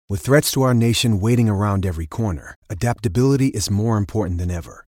With threats to our nation waiting around every corner, adaptability is more important than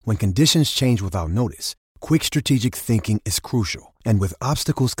ever. When conditions change without notice, quick strategic thinking is crucial. And with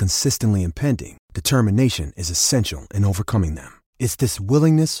obstacles consistently impending, determination is essential in overcoming them. It's this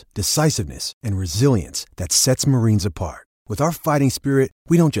willingness, decisiveness, and resilience that sets Marines apart. With our fighting spirit,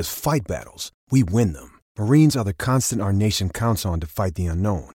 we don't just fight battles, we win them. Marines are the constant our nation counts on to fight the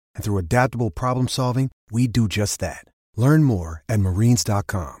unknown. And through adaptable problem solving, we do just that. Learn more at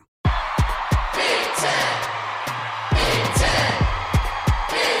marines.com. Big Ten, Big Ten,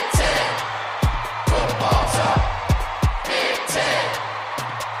 Big Ten, football talk. Big Ten,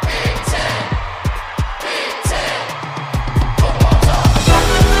 Big Ten, Big Ten, football talk. Big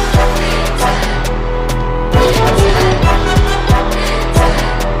Ten, Big Ten, Big Ten, football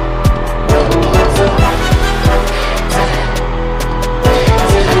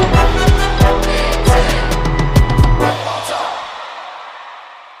talk.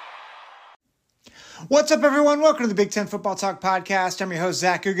 What's up, everyone? Welcome to the Big Ten Football Talk podcast. I'm your host,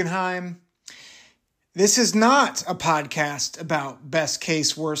 Zach Guggenheim. This is not a podcast about best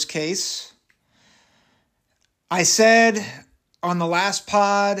case, worst case. I said on the last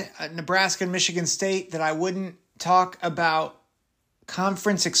pod, Nebraska and Michigan State, that I wouldn't talk about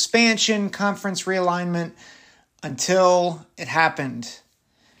conference expansion, conference realignment until it happened.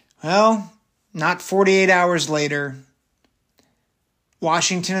 Well, not 48 hours later,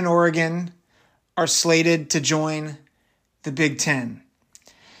 Washington and Oregon are slated to join the Big Ten.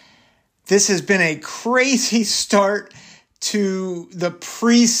 This has been a crazy start to the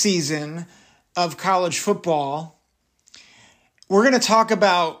preseason of college football. We're going to talk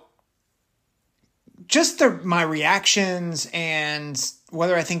about just my reactions and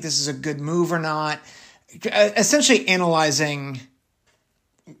whether I think this is a good move or not. Essentially analyzing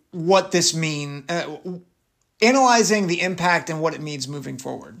what this means, analyzing the impact and what it means moving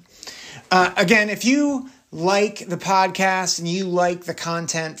forward. Again, if you like the podcast and you like the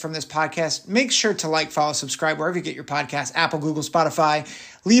content from this podcast, make sure to like, follow, subscribe, wherever you get your podcasts, Apple, Google, Spotify.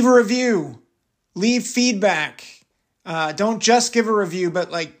 Leave a review. Leave feedback. Don't just give a review,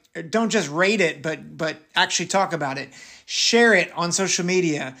 but don't just rate it, but actually talk about it. Share it on social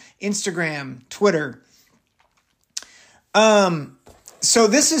media, Instagram, Twitter. So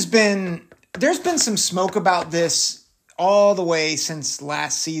there's been some smoke about this all the way since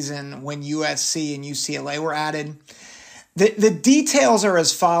last season when USC and UCLA were added. The details are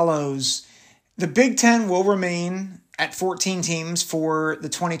as follows. The Big Ten will remain at 14 teams for the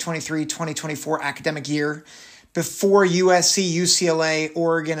 2023-2024 academic year before USC, UCLA,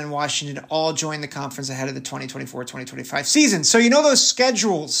 Oregon, and Washington all join the conference ahead of the 2024-2025 season. So you know those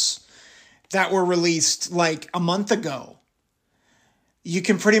schedules that were released like a month ago? You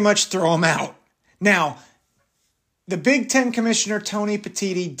can pretty much throw them out. Now, the Big Ten Commissioner Tony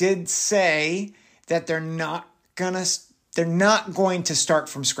Petitti did say that they're not going to start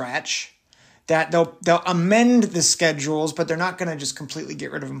from scratch, that they'll amend the schedules, but they're not going to just completely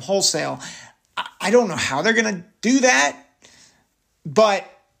get rid of them wholesale. I don't know how they're going to do that, but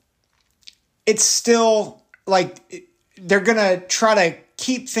it's still like they're going to try to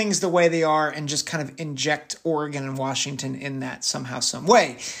keep things the way they are and just kind of inject Oregon and Washington in that somehow, some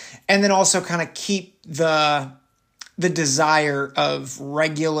way. And then also kind of keep the desire of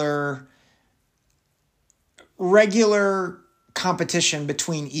regular competition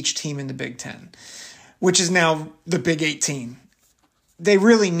between each team in the Big Ten, which is now the Big 18. They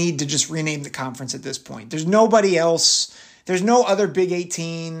really need to just rename the conference at this point. There's nobody else. There's no other Big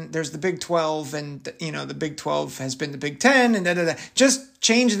 18. There's the Big 12, and the Big 12 has been the Big 10, and da-da-da. Just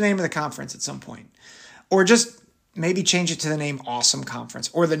change the name of the conference at some point. Or just maybe change it to the name Awesome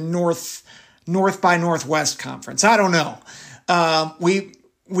Conference or the North by Northwest Conference. I don't know.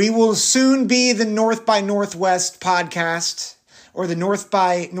 We will soon be the North by Northwest podcast or the North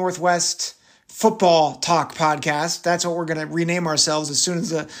by Northwest Football Talk podcast. That's what we're going to rename ourselves as soon as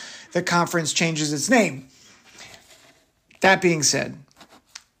the conference changes its name. That being said,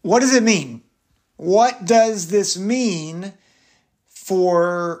 what does it mean? What does this mean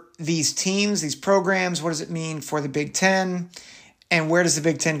for these teams, these programs? What does it mean for the Big Ten? And where does the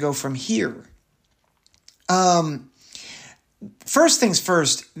Big Ten go from here? First things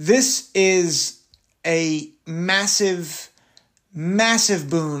first, this is a massive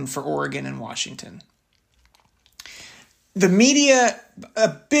boon for Oregon and Washington. The media,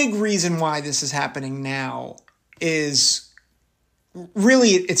 a big reason why this is happening now is really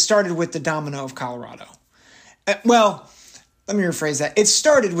it started with the domino of Colorado. Well, let me rephrase that. It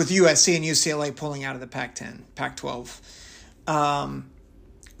started with USC and UCLA pulling out of the Pac-10, Pac-12.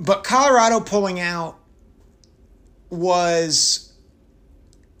 But Colorado pulling out was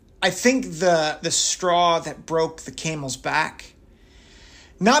I think the straw that broke the camel's back,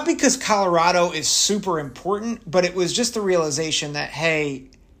 not because Colorado is super important, but it was just the realization that, hey,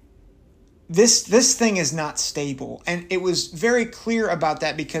 this thing is not stable. And it was very clear about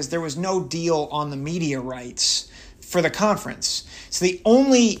that because there was no deal on the media rights for the conference. So the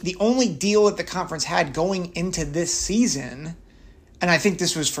only deal that the conference had going into this season, and I think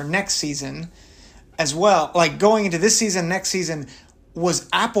this was for next season as well, like going into this season, next season, was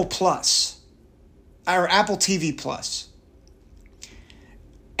Apple Plus or Apple TV Plus.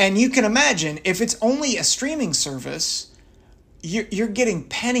 And you can imagine if it's only a streaming service, you're getting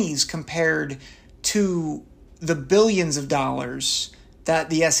pennies compared to the billions of dollars that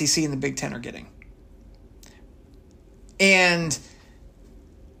the SEC and the Big Ten are getting. And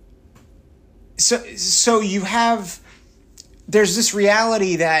so there's this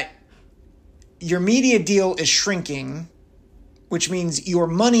reality that your media deal is shrinking, which means your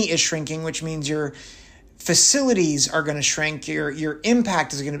money is shrinking, which means your facilities are going to shrink, your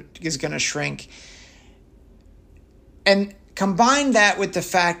impact is going to shrink. And combine that with the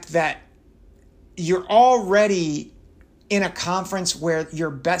fact that you're already in a conference where your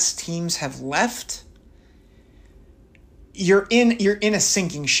best teams have left, you're in a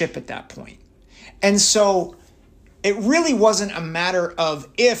sinking ship at that point. And so it really wasn't a matter of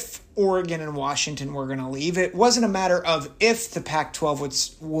if Oregon and Washington were going to leave. It wasn't a matter of if the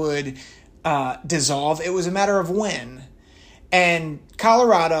Pac-12 would dissolve. It was a matter of when. And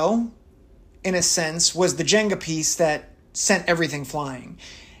Colorado, in a sense, was the Jenga piece that sent everything flying.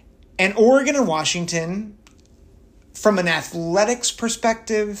 And Oregon and Washington, from an athletics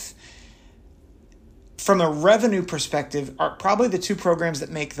perspective, from a revenue perspective, are probably the two programs that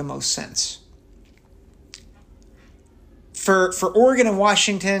make the most sense. For Oregon and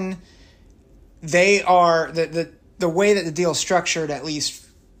Washington, they are the way that the deal is structured, at least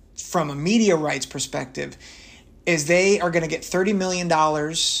from a media rights perspective, is they are going to get $30 million,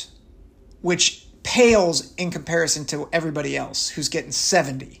 which pales in comparison to everybody else who's getting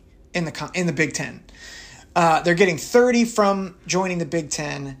 70 in the Big Ten. They're getting 30 from joining the Big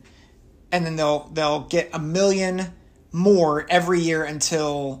Ten, and then they'll get $1 million more every year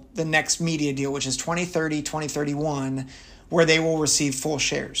until the next media deal, which is 2030, 2031, where they will receive full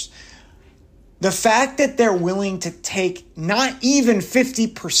shares. The fact that they're willing to take not even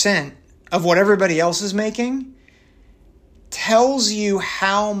 50% of what everybody else is making tells you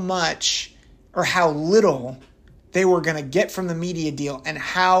how much or how little they were going to get from the media deal and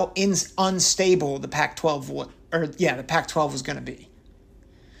how unstable the Pac-12 the Pac-12 was going to be.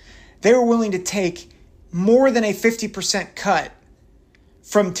 They were willing to take more than a 50% cut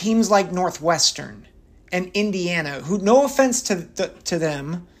from teams like Northwestern and Indiana, who, no offense to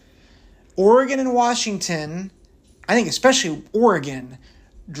them, Oregon and Washington, I think especially Oregon,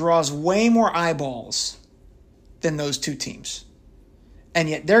 draws way more eyeballs than those two teams. And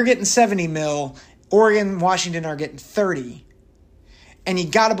yet they're getting 70 mil, Oregon and Washington are getting 30. And you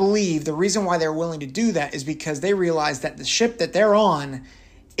got to believe the reason why they're willing to do that is because they realize that the ship that they're on,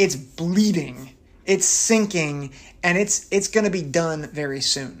 it's bleeding, it's sinking, and it's going to be done very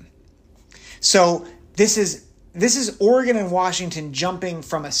soon. So this is Oregon and Washington jumping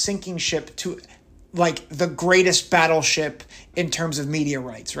from a sinking ship to like the greatest battleship in terms of media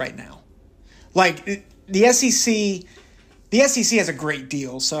rights right now. Like the SEC has a great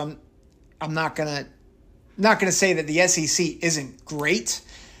deal, so I'm not gonna say that the SEC isn't great,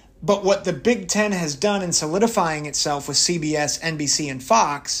 but what the Big Ten has done in solidifying itself with CBS, NBC, and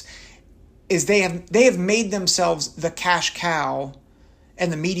Fox is they have made themselves the cash cow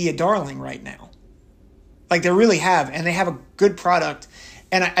and the media darling right now. Like they really have, and they have a good product.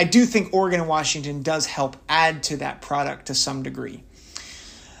 And I do think Oregon and Washington does help add to that product to some degree.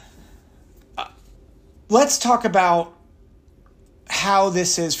 Let's talk about how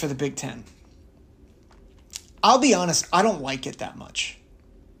this is for the Big Ten. I'll be honest, I don't like it that much.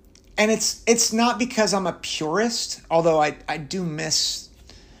 And it's not because I'm a purist, although I'm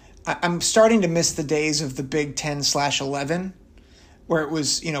starting to miss the days of the Big 10/11, where it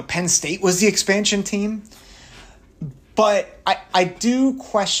was, Penn State was the expansion team. But I do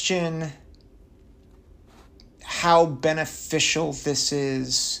question how beneficial this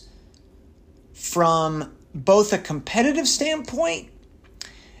is from both a competitive standpoint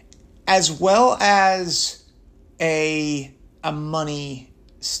as well as a money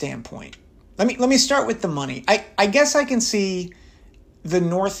standpoint. Let me start with the money. I guess I can see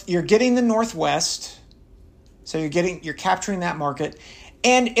you're getting the Northwest, so you're capturing that market.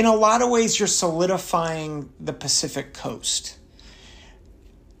 And in a lot of ways, you're solidifying the Pacific Coast.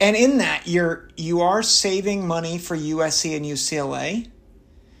 And in that, you are saving money for USC and UCLA.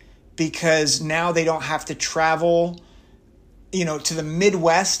 because now they don't have to travel, to the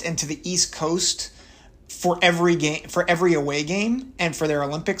Midwest and to the East Coast for every game, for every away game, and for their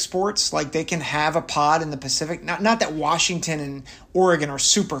Olympic sports. Like, they can have a pod in the Pacific. Not that Washington and Oregon are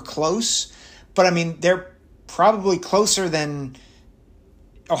super close, but I mean, they're probably closer than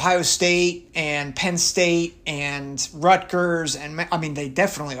Ohio State and Penn State and Rutgers, and I mean, they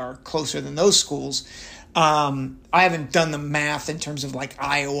definitely are closer than those schools. I haven't done the math in terms of like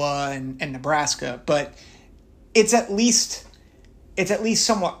Iowa and Nebraska, but it's at least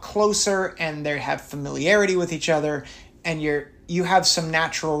somewhat closer, and they have familiarity with each other, and you have some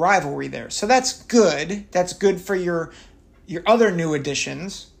natural rivalry there. So that's good. That's good for your other new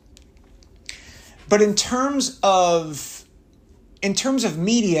additions. But in terms of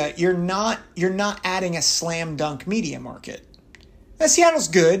media, you're not adding a slam dunk media market. Now, Seattle's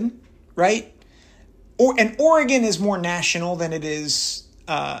good, right? And Oregon is more national than it is.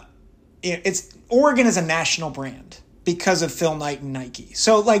 Oregon is a national brand because of Phil Knight and Nike.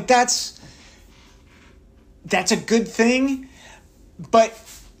 So like that's a good thing, but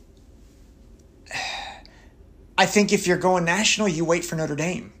I think if you're going national, you wait for Notre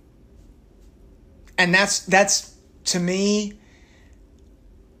Dame. And that's to me,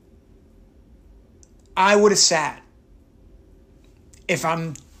 I would have sat, if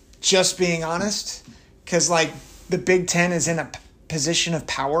I'm just being honest, because like the Big Ten is in a position of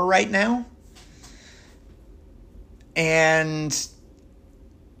power right now. And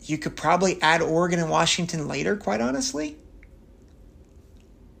you could probably add Oregon and Washington later, quite honestly.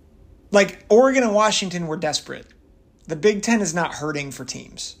 Like, Oregon and Washington were desperate. The Big Ten is not hurting for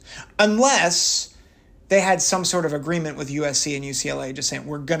teams. Unless they had some sort of agreement with USC and UCLA just saying,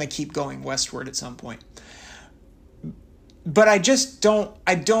 we're going to keep going westward at some point. But I don't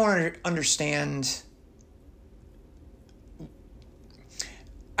understand.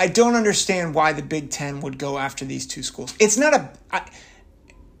 I don't understand why the Big Ten would go after these two schools. It's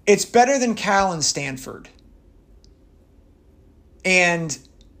better than Cal and Stanford. And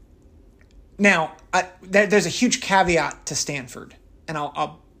now there's a huge caveat to Stanford, and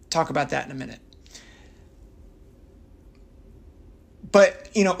I'll talk about that in a minute. But,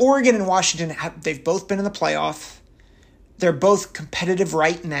 Oregon and Washington, they've both been in the playoff. They're both competitive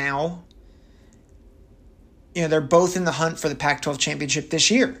right now. They're both in the hunt for the Pac-12 championship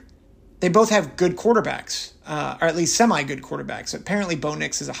this year. They both have good quarterbacks, or at least semi-good quarterbacks. Apparently, Bo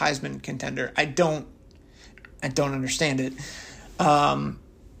Nix is a Heisman contender. I don't understand it.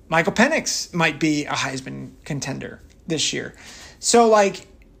 Michael Penix might be a Heisman contender this year. So, like,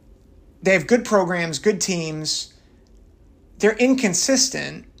 they have good programs, good teams. They're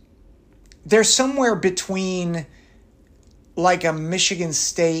inconsistent. They're somewhere between, like, a Michigan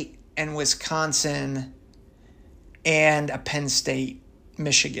State and Wisconsin and a Penn State,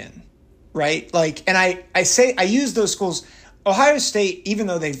 Michigan, right? Like, and I use those schools. Ohio State, even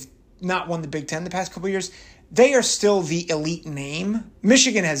though they've not won the Big Ten the past couple of years, they are still the elite name.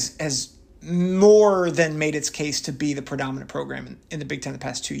 Michigan has more than made its case to be the predominant program in the Big Ten the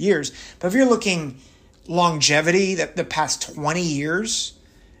past 2 years. But if you're looking longevity, the past 20 years,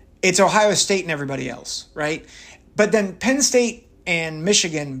 it's Ohio State and everybody else, right? But then Penn State and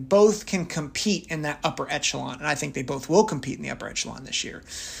Michigan both can compete in that upper echelon, and I think they both will compete in the upper echelon this year.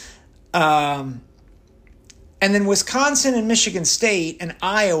 And then Wisconsin and Michigan State and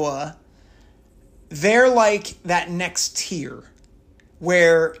Iowa, they're like that next tier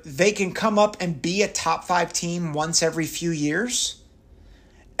where they can come up and be a top 5 team once every few years,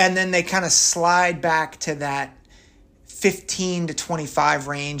 and then they kind of slide back to that 15 to 25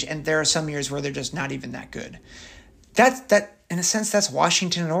 range, and there are some years where they're just not even that good. That in a sense, that's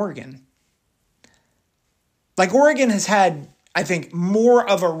Washington and Oregon. Like, Oregon has had, I think, more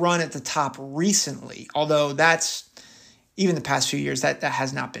of a run at the top recently, although that's, even the past few years, that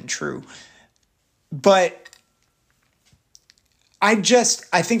has not been true. But I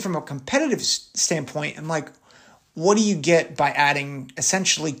think from a competitive standpoint, I'm like, what do you get by adding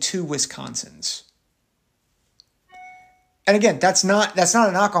essentially 2 Wisconsins? And again, that's not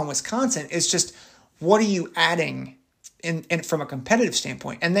a knock on Wisconsin. It's just, what are you adding in from a competitive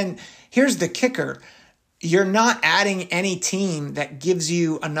standpoint? And then here's the kicker. You're not adding any team that gives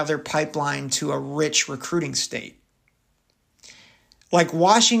you another pipeline to a rich recruiting state. Like,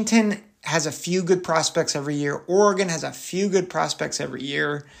 Washington has a few good prospects every year. Oregon has a few good prospects every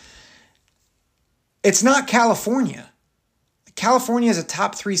year. It's not California. California is a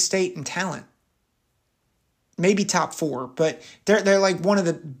top 3 state in talent. Maybe top 4, but they're like one of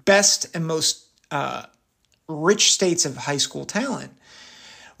the best and most rich states of high school talent,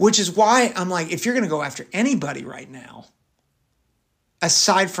 which is why I'm like, if you're going to go after anybody right now,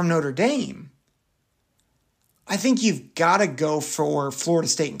 aside from Notre Dame, I think you've got to go for Florida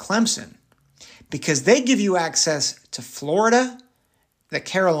State and Clemson because they give you access to Florida, the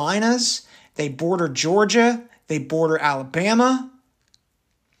Carolinas, they border Georgia, they border Alabama,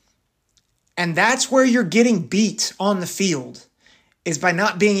 and that's where you're getting beat on the field is by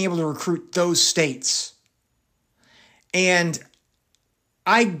not being able to recruit those states. And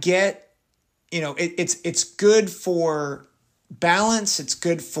I get, it's good for balance. It's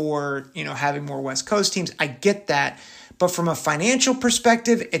good for, having more West Coast teams. I get that. But from a financial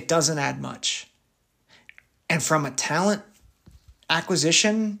perspective, it doesn't add much. And from a talent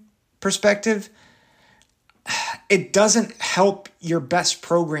acquisition perspective, it doesn't help your best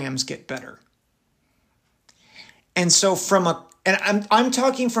programs get better. And so I'm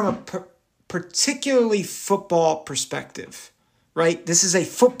talking from a particularly football perspective, right? This is a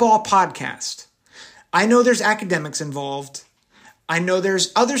football podcast. I know there's academics involved. I know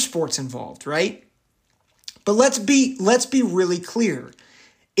there's other sports involved, right? But let's be really clear.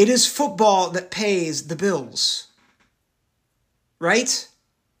 It is football that pays the bills, right?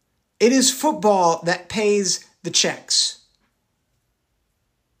 It is football that pays the checks.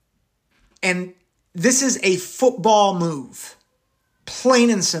 And this is a football move, plain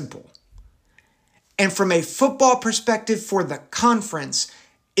and simple. And from a football perspective for the conference,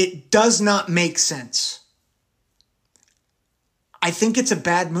 it does not make sense. I think it's a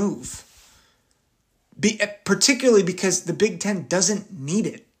bad move. Particularly because the Big Ten doesn't need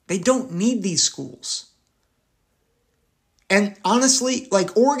it. They don't need these schools. And honestly,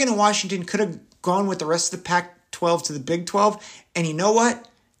 like Oregon and Washington could have gone with the rest of the Pac-12 to the Big 12. And you know what?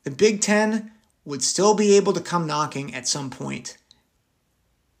 The Big Ten would still be able to come knocking at some point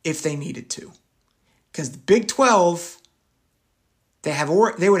if they needed to. Because the Big 12,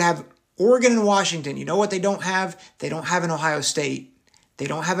 they would have Oregon and Washington. You know what they don't have? They don't have an Ohio State. They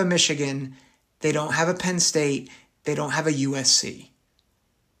don't have a Michigan. They don't have a Penn State. They don't have a USC.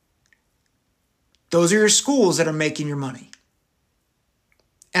 Those are your schools that are making your money.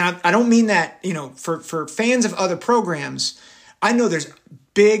 And I don't mean that, for fans of other programs, I know there's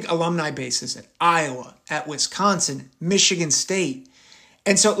big alumni bases at Iowa, at Wisconsin, Michigan State.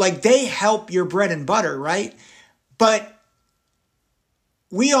 And so, they help your bread and butter, right? But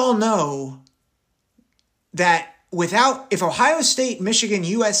we all know that if Ohio State, Michigan,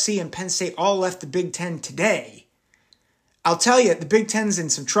 USC, and Penn State all left the Big Ten today, I'll tell you, the Big Ten's in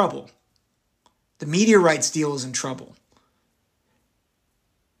some trouble. The media rights deal is in trouble.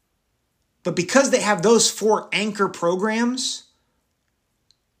 But because they have those 4 anchor programs,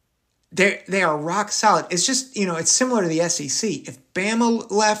 they are rock solid. It's just, it's similar to the SEC. If Bama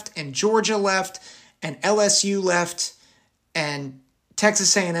left and Georgia left and LSU left and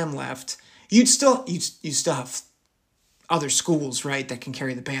Texas A&M left, you'd still have other schools, right, that can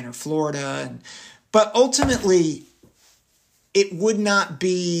carry the banner, Florida. But ultimately, it would not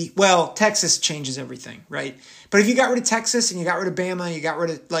be, Texas changes everything, right? But if you got rid of Texas and you got rid of Bama, you got rid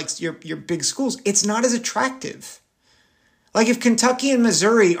of your big schools, it's not as attractive. If Kentucky and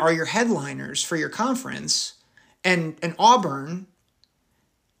Missouri are your headliners for your conference and Auburn,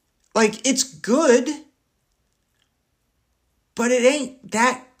 it's good, but it ain't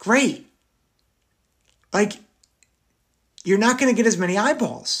that great. You're not going to get as many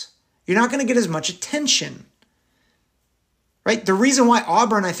eyeballs. You're not going to get as much attention. Right? The reason why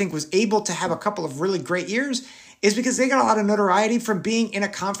Auburn, I think, was able to have a couple of really great years is because they got a lot of notoriety from being in a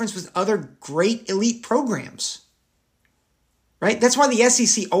conference with other great elite programs. Right? That's why the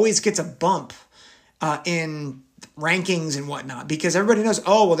SEC always gets a bump in rankings and whatnot, because everybody knows,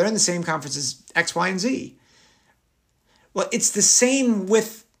 they're in the same conference as X, Y, and Z. Well, it's the same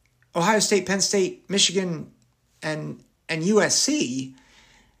with Ohio State, Penn State, Michigan, and USC.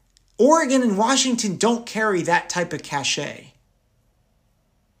 Oregon and Washington don't carry that type of cachet.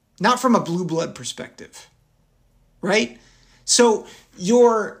 Not from a blue blood perspective. Right? So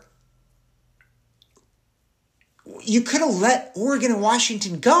you could have let Oregon and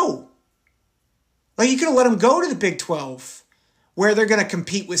Washington go. You could have let them go to the Big 12, where they're going to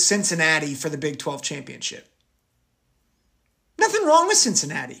compete with Cincinnati for the Big 12 championship. Nothing wrong with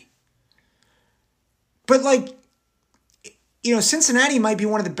Cincinnati. But Cincinnati might be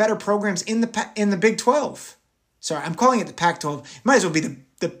one of the better programs in the Big 12. Sorry, I'm calling it the Pac-12. It might as well be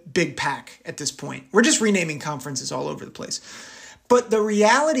the Big Pac at this point. We're just renaming conferences all over the place. But the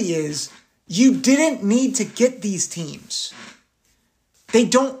reality is, you didn't need to get these teams. They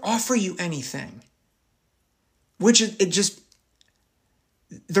don't offer you anything.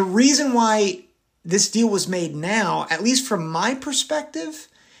 The reason why this deal was made now, at least from my perspective,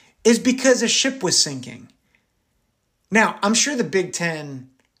 is because a ship was sinking. Now, I'm sure the Big Ten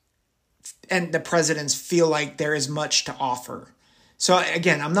and the presidents feel like there is much to offer. So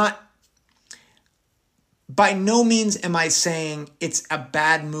again, by no means am I saying it's a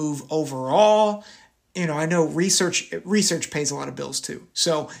bad move overall. I know research pays a lot of bills too.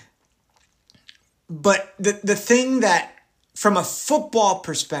 So, but the thing that, from a football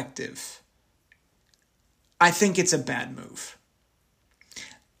perspective, I think it's a bad move.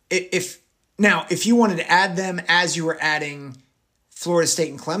 If you wanted to add them as you were adding Florida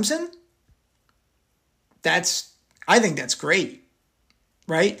State and Clemson, I think that's great,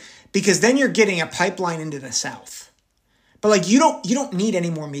 right? Because then you're getting a pipeline into the South. But you don't need any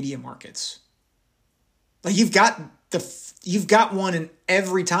more media markets. You've got one in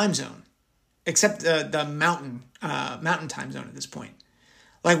every time zone, except the mountain time zone at this point.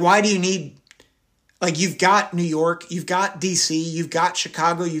 Why do you need? You've got New York, you've got DC, you've got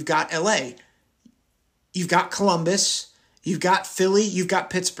Chicago, you've got LA, you've got Columbus, you've got Philly, you've got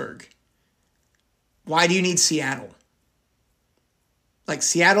Pittsburgh. Why do you need Seattle?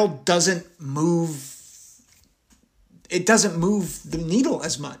 Seattle doesn't move. It doesn't move the needle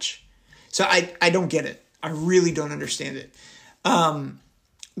as much. So I don't get it. I really don't understand it.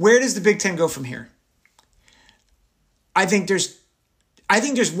 Where does the Big Ten go from here? I think there's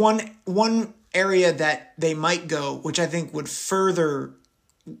one area that they might go, which I think would further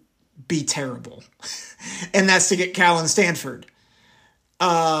be terrible, and that's to get Cal and Stanford.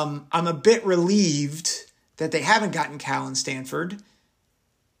 I'm a bit relieved that they haven't gotten Cal and Stanford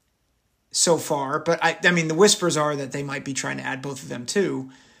so far, but I mean, the whispers are that they might be trying to add both of them too.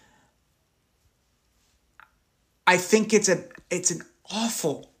 I think it's an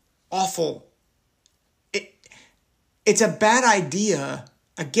awful, it's a bad idea,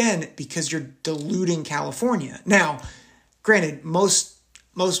 again, because you're diluting California. Now, granted, most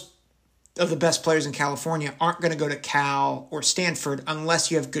of the best players in California aren't going to go to Cal or Stanford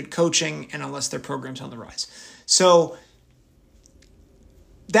unless you have good coaching and unless their program's on the rise. So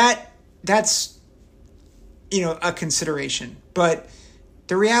that's a consideration. But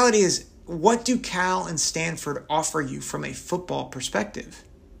the reality is, what do Cal and Stanford offer you from a football perspective?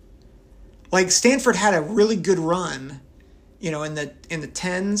 Stanford had a really good run, in the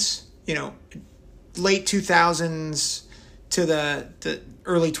tens, late 2000s to the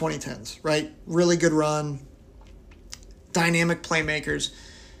early 2010s, right? Really good run, dynamic playmakers.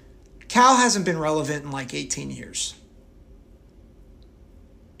 Cal hasn't been relevant in 18 years.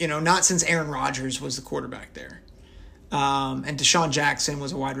 Not since Aaron Rodgers was the quarterback there. And Deshaun Jackson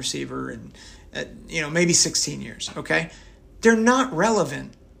was a wide receiver, and, maybe 16 years, okay? They're not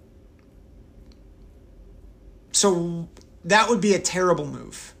relevant. So that would be a terrible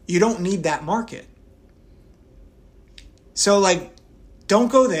move. You don't need that market. So,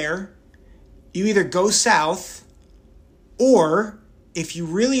 don't go there. You either go south, or if you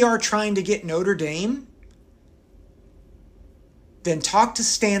really are trying to get Notre Dame, then talk to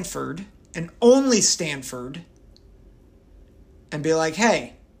Stanford, and only Stanford, and be like,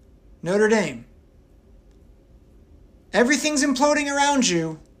 hey, Notre Dame, everything's imploding around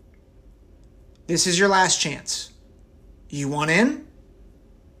you. This is your last chance. You want in?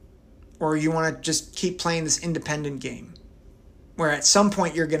 Or you want to just keep playing this independent game where at some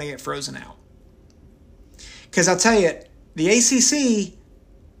point you're going to get frozen out? Because I'll tell you, the ACC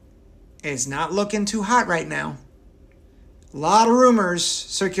is not looking too hot right now. A lot of rumors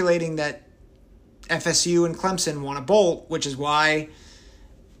circulating that FSU and Clemson want to bolt, which is why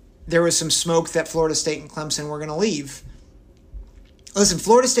there was some smoke that Florida State and Clemson were going to leave. Listen,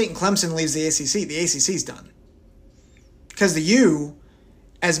 Florida State and Clemson leaves the ACC's done. Because the U,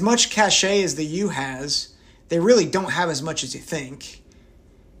 as much cachet as the U has, they really don't have as much as you think.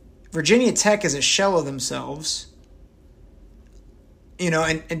 Virginia Tech is a shell of themselves.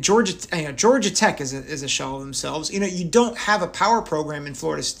 And Georgia Tech is a shell of themselves. You don't have a power program in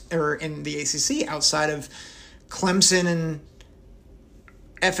Florida or in the ACC outside of Clemson and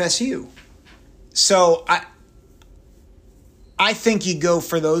FSU. So I think you go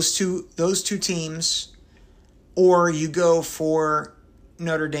for those two teams, or you go for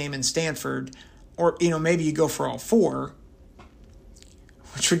Notre Dame and Stanford, or maybe you go for all four,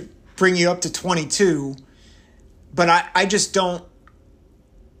 which would bring you up to 22. But I just don't.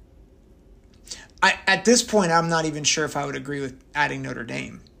 At this point, I'm not even sure if I would agree with adding Notre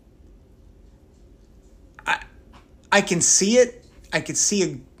Dame. I can see it. I could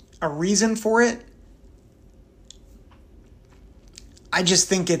see a reason for it. I just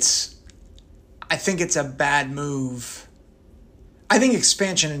think it's a bad move. I think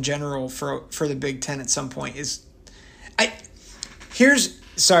expansion in general for the Big Ten at some point is. I'm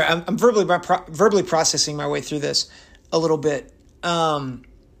verbally processing my way through this. a little bit. Probably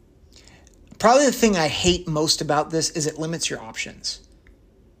the thing I hate most about this is it limits your options.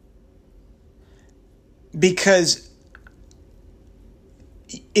 Because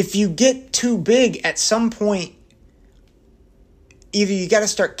if you get too big at some point, either you got to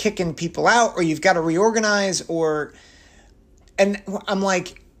start kicking people out or you've got to reorganize and I'm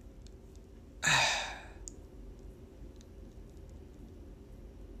like,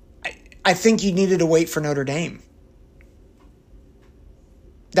 I think you needed to wait for Notre Dame.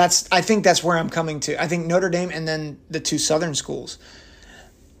 I think that's where I'm coming to. I think Notre Dame and then the two Southern schools.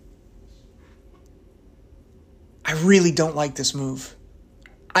 I really don't like this move.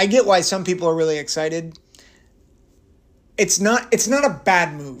 I get why some people are really excited. It's not a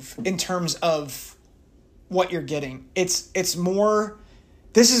bad move in terms of what you're getting. It's more,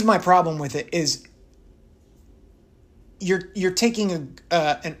 this is my problem with it, is you're taking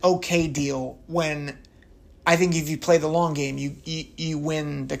an okay deal when I think if you play the long game, you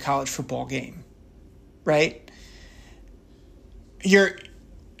win the college football game, right?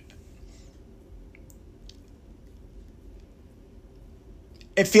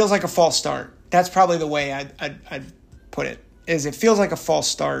 It feels like a false start. That's probably the way I'd put it. Is it feels like a false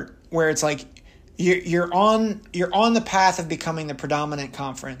start where it's like you're on the path of becoming the predominant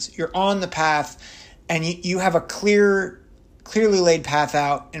conference. You're on the path, and you have a clearly laid path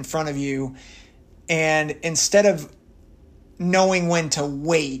out in front of you. And instead of knowing when to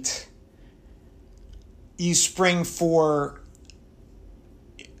wait, you spring for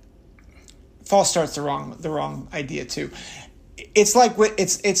false start's the wrong idea too. It's like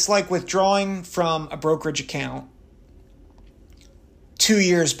withdrawing from a brokerage account 2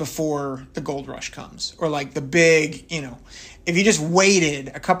 years before the gold rush comes, or like the big, if you just waited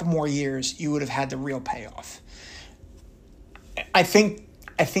a couple more years, you would have had the real payoff. I think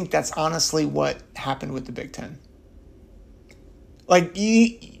that's honestly what happened with the Big Ten. Like,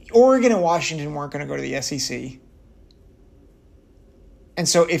 Oregon and Washington weren't going to go to the SEC. And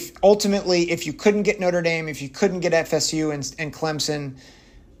so if you couldn't get Notre Dame, if you couldn't get FSU and Clemson,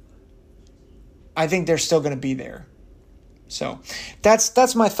 I think they're still going to be there. So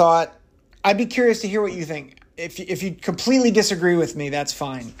that's my thought. I'd be curious to hear what you think. If you completely disagree with me, that's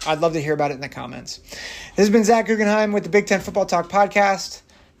fine. I'd love to hear about it in the comments. This has been Zach Guggenheim with the Big Ten Football Talk Podcast.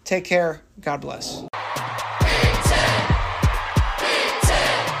 Take care. God bless.